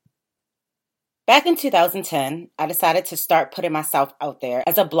Back in 2010, I decided to start putting myself out there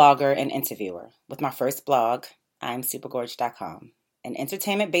as a blogger and interviewer with my first blog, I'mSuperGorge.com, an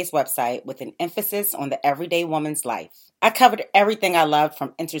entertainment-based website with an emphasis on the everyday woman's life. I covered everything I loved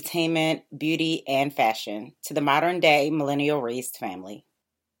from entertainment, beauty, and fashion to the modern-day millennial-raised family.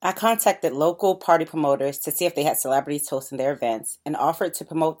 I contacted local party promoters to see if they had celebrities hosting their events and offered to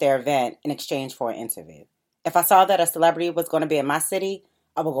promote their event in exchange for an interview. If I saw that a celebrity was going to be in my city,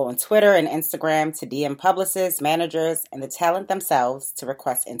 I would go on Twitter and Instagram to DM publicists, managers, and the talent themselves to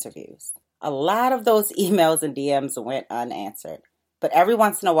request interviews. A lot of those emails and DMs went unanswered, but every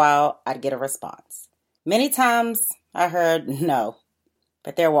once in a while I'd get a response. Many times I heard no,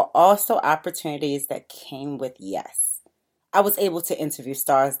 but there were also opportunities that came with yes. I was able to interview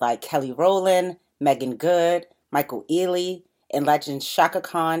stars like Kelly Rowland, Megan Good, Michael Ealy, and legends Shaka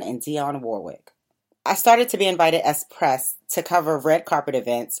Khan and Dionne Warwick. I started to be invited as press to cover red carpet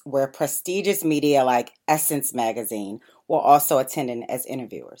events where prestigious media like Essence magazine were also attending as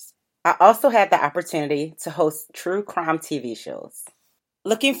interviewers. I also had the opportunity to host true crime TV shows.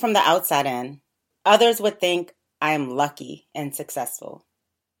 Looking from the outside in, others would think I am lucky and successful.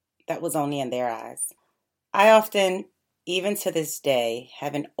 That was only in their eyes. I often, even to this day,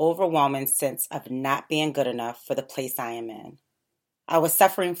 have an overwhelming sense of not being good enough for the place I am in. I was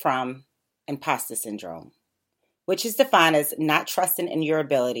suffering from imposter syndrome, which is defined as not trusting in your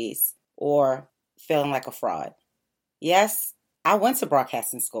abilities or feeling like a fraud. Yes, I went to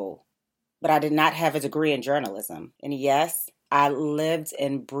broadcasting school, but I did not have a degree in journalism. And yes, I lived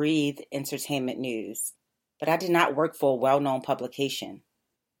and breathed entertainment news, but I did not work for a well-known publication.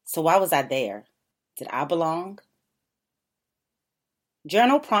 So why was I there? Did I belong?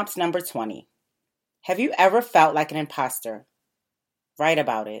 Journal prompts number 20. Have you ever felt like an imposter? Write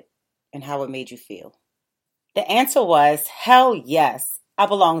about it and how it made you feel. The answer was, hell yes. I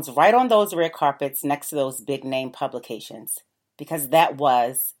belonged right on those red carpets next to those big name publications because that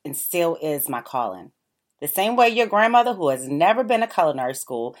was and still is my calling. The same way your grandmother who has never been to culinary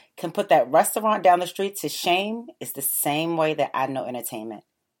school can put that restaurant down the street to shame is the same way that I know entertainment.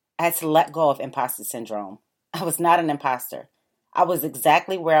 I had to let go of imposter syndrome. I was not an imposter. I was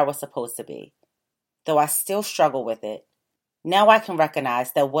exactly where I was supposed to be. Though I still struggle with it, now I can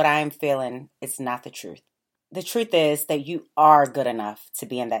recognize that what I am feeling is not the truth. The truth is that you are good enough to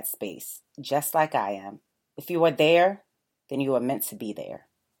be in that space, just like I am. If you are there, then you are meant to be there.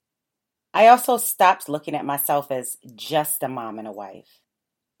 I also stopped looking at myself as just a mom and a wife.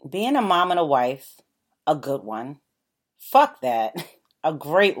 Being a mom and a wife, a good one, fuck that, a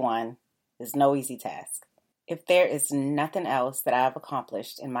great one, is no easy task. If there is nothing else that I have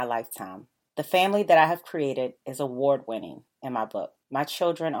accomplished in my lifetime, the family that I have created is award-winning in my book. My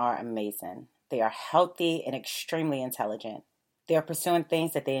children are amazing. They are healthy and extremely intelligent. They are pursuing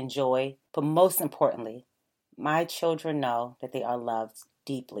things that they enjoy, but most importantly, my children know that they are loved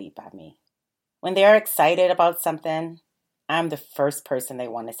deeply by me. When they are excited about something, I'm the first person they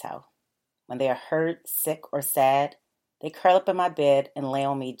want to tell. When they are hurt, sick, or sad, they curl up in my bed and lay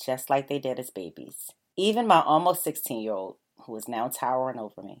on me just like they did as babies. Even my almost 16-year-old, who is now towering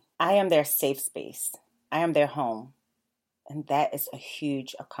over me. I am their safe space. I am their home. And that is a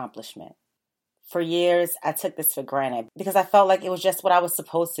huge accomplishment. For years, I took this for granted because I felt like it was just what I was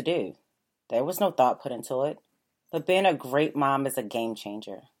supposed to do. There was no thought put into it. But being a great mom is a game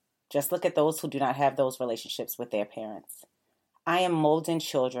changer. Just look at those who do not have those relationships with their parents. I am molding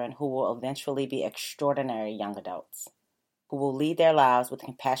children who will eventually be extraordinary young adults, who will lead their lives with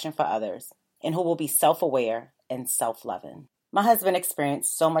compassion for others, and who will be self-aware and self-loving. My husband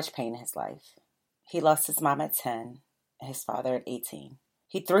experienced so much pain in his life. He lost his mom at 10 and his father at 18.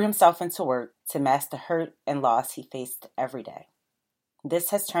 He threw himself into work to mask the hurt and loss he faced every day.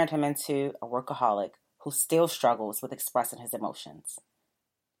 This has turned him into a workaholic who still struggles with expressing his emotions.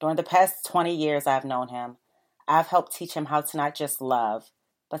 During the past 20 years I've known him, I've helped teach him how to not just love,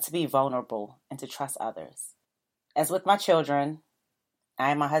 but to be vulnerable and to trust others. As with my children,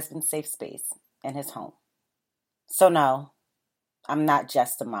 I am my husband's safe space in his home. So no, I'm not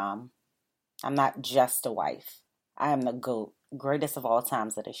just a mom. I'm not just a wife. I am the GOAT, greatest of all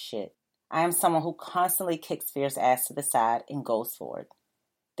times at this shit. I am someone who constantly kicks fear's ass to the side and goes forward.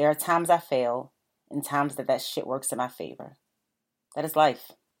 There are times I fail and times that shit works in my favor. That is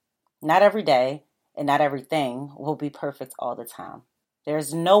life. Not every day and not everything will be perfect all the time. There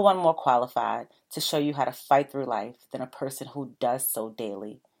is no one more qualified to show you how to fight through life than a person who does so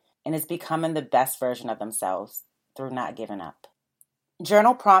daily and is becoming the best version of themselves through not giving up.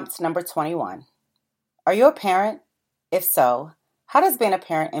 Journal prompt number 21. Are you a parent? If so, how does being a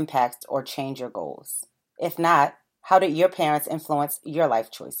parent impact or change your goals? If not, how did your parents influence your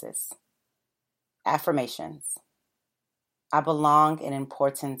life choices? Affirmations. I belong in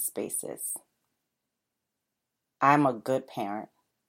important spaces. I'm a good parent.